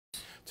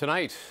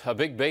Tonight, a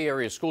big Bay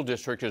Area school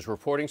district is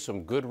reporting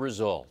some good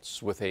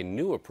results with a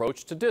new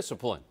approach to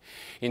discipline.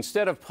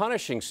 Instead of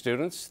punishing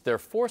students, they're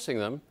forcing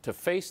them to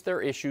face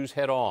their issues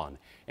head on.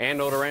 Ann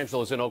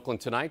Notarangelo is in Oakland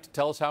tonight to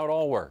tell us how it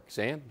all works.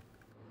 Ann?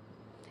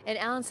 And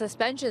Alan,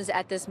 suspensions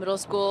at this middle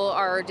school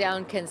are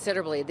down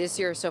considerably. This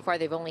year so far,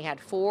 they've only had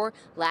 4.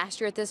 Last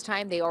year at this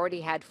time, they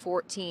already had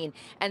 14.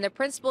 And the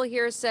principal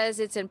here says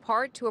it's in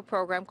part to a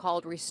program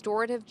called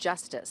Restorative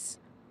Justice.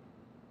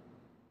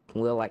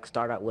 We'll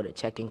start out with a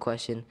check-in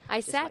question. I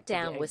sat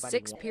down with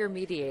 6 peer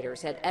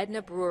mediators at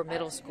Edna Brewer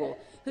Middle School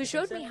who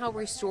showed me how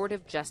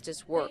restorative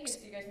justice works.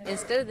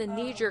 Instead of the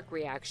knee-jerk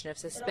reaction of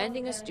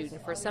suspending a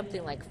student for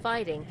something like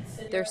fighting,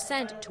 they're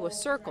sent to a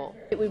circle.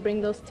 We bring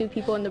those 2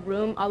 people in the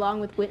room along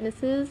with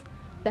witnesses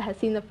that have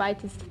seen the fight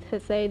to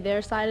say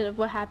their side of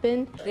what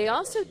happened. They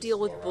also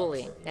deal with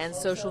bullying and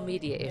social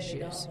media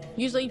issues.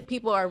 Usually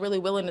people are really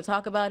willing to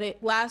talk about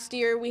it. Last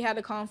year we had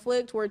a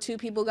conflict where 2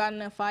 people got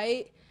in a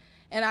fight,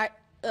 and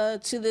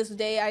to this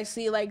day, I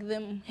see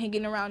them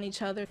hanging around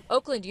each other.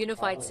 Oakland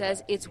Unified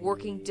says it's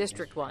working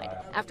district-wide.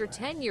 After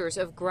 10 years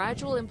of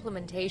gradual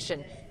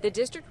implementation, the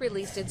district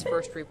released its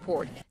first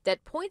report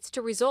that points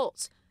to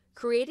results.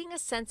 Creating a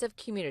sense of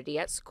community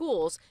at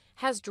schools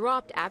has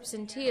dropped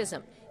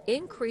absenteeism,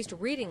 increased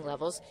reading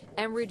levels,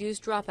 and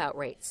reduced dropout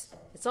rates.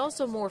 It's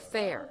also more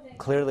fair.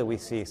 Clearly, we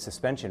see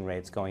suspension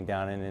rates going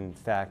down, and in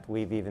fact,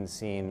 we've even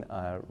seen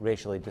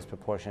racially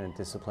disproportionate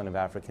discipline of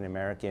African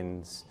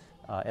Americans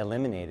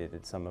eliminated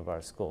at some of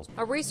our schools.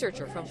 A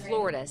researcher from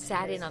Florida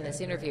sat in on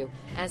this interview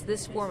as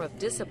this form of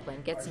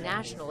discipline gets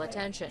national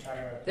attention.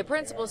 The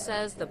principal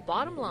says the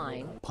bottom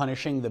line: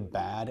 punishing the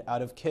bad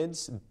out of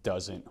kids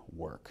doesn't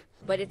work.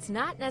 But it's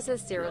not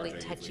necessarily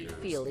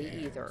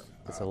touchy-feely either.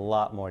 It's a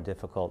lot more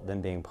difficult than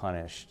being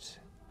punished.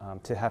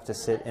 To have to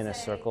sit in a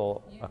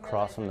circle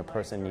across from the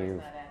person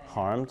you've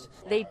harmed.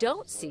 They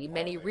don't see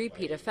many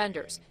repeat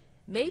offenders.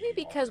 Maybe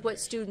because what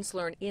students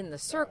learn in the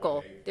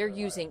circle, they're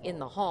using in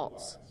the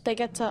halls. They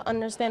get to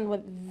understand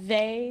what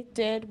they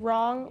did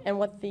wrong and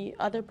what the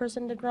other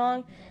person did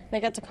wrong. They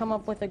get to come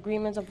up with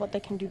agreements of what they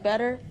can do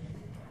better.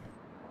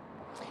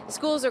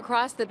 Schools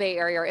across the Bay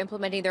Area are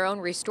implementing their own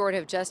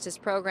restorative justice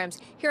programs.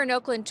 Here in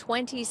Oakland,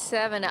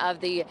 27 of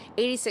the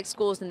 86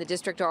 schools in the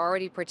district are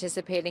already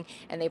participating,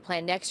 and they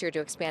plan next year to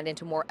expand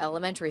into more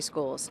elementary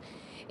schools.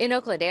 In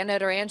Oakland, Ann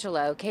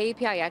Notarangelo,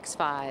 KPIX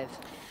 5.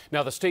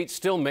 Now, the state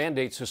still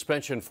mandates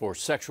suspension for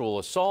sexual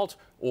assault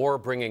or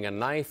bringing a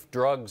knife,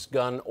 drugs,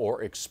 gun,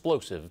 or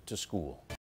explosive to school.